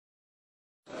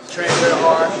training very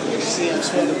hard. You can see him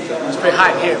smoking. It's pretty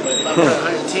hot here, but about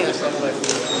 110 or something. But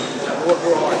work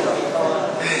real hard.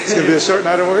 It's gonna be a short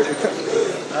night of work. You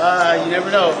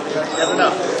never know. You never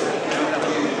know.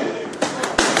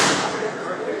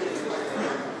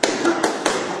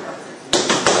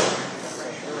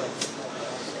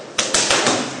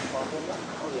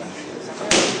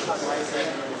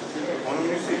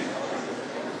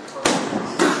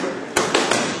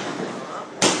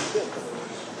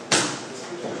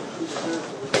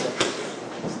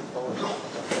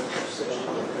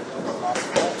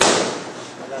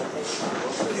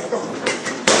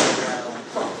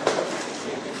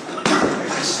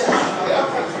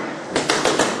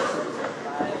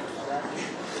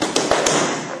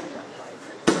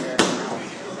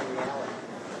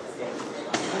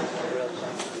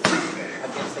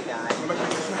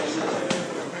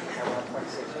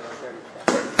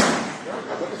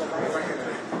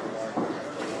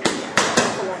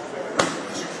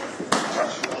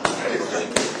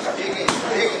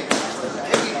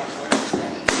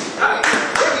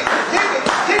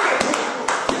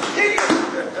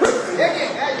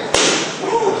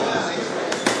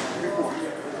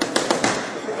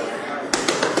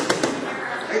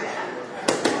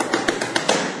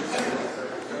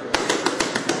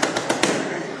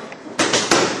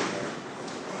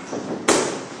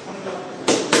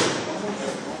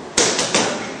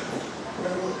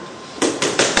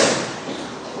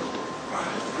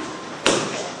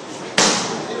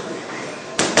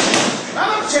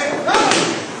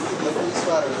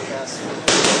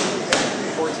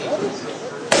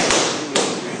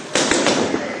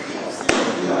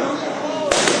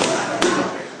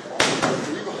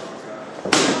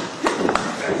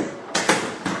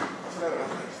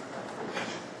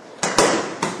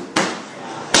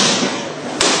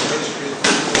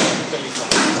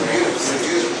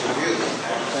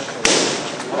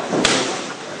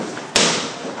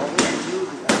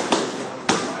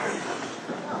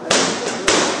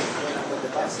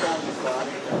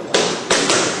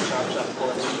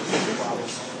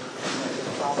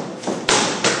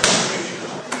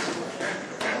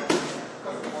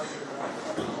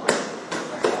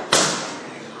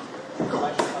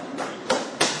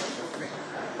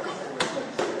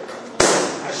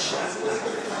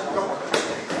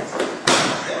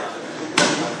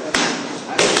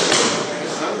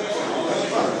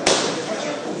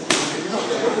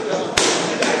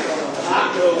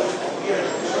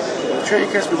 Training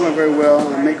camp's been going very well.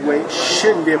 Make weight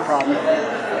shouldn't be a problem,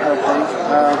 I don't think.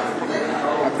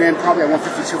 I've been probably at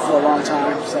 152 for a long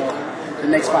time, so the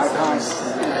next 5 pounds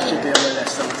I should be able to let that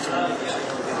stuff.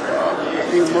 I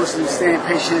think mostly staying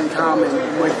patient and calm and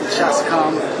wait for the shots to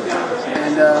come.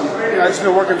 And I've just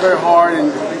been working very hard and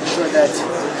making sure that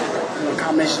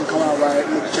combination come out right,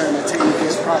 making sure my technique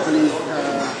is properly.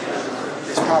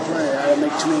 I don't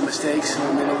make too many mistakes when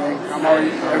I'm in the ring.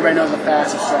 Everybody knows I'm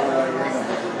fast and strong,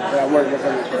 but I work with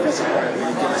the defensive part of it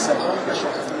and get myself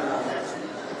pressure.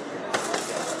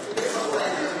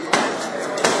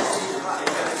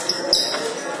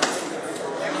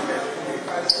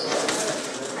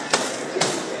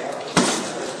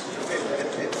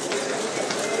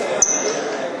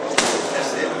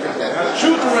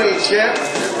 Shoot the range, champ.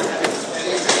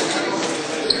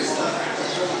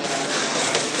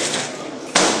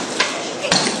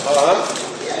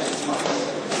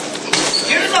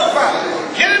 Get him up out of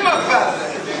there. Get him up out of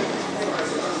there.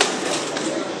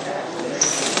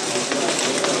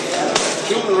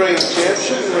 Shoot the range, champ.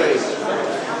 Shoot the range.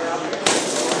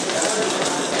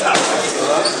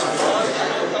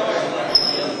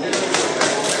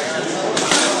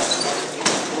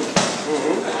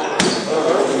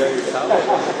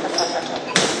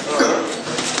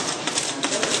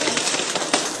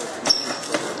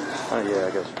 Yeah,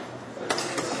 I guess.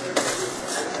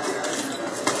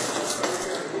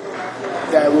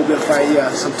 That will be a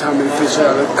fight, sometime in the future. I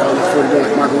look for the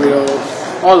Margarito,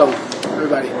 all of them,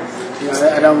 everybody.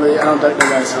 I don't duck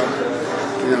nobody, so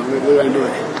we're gonna do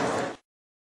it.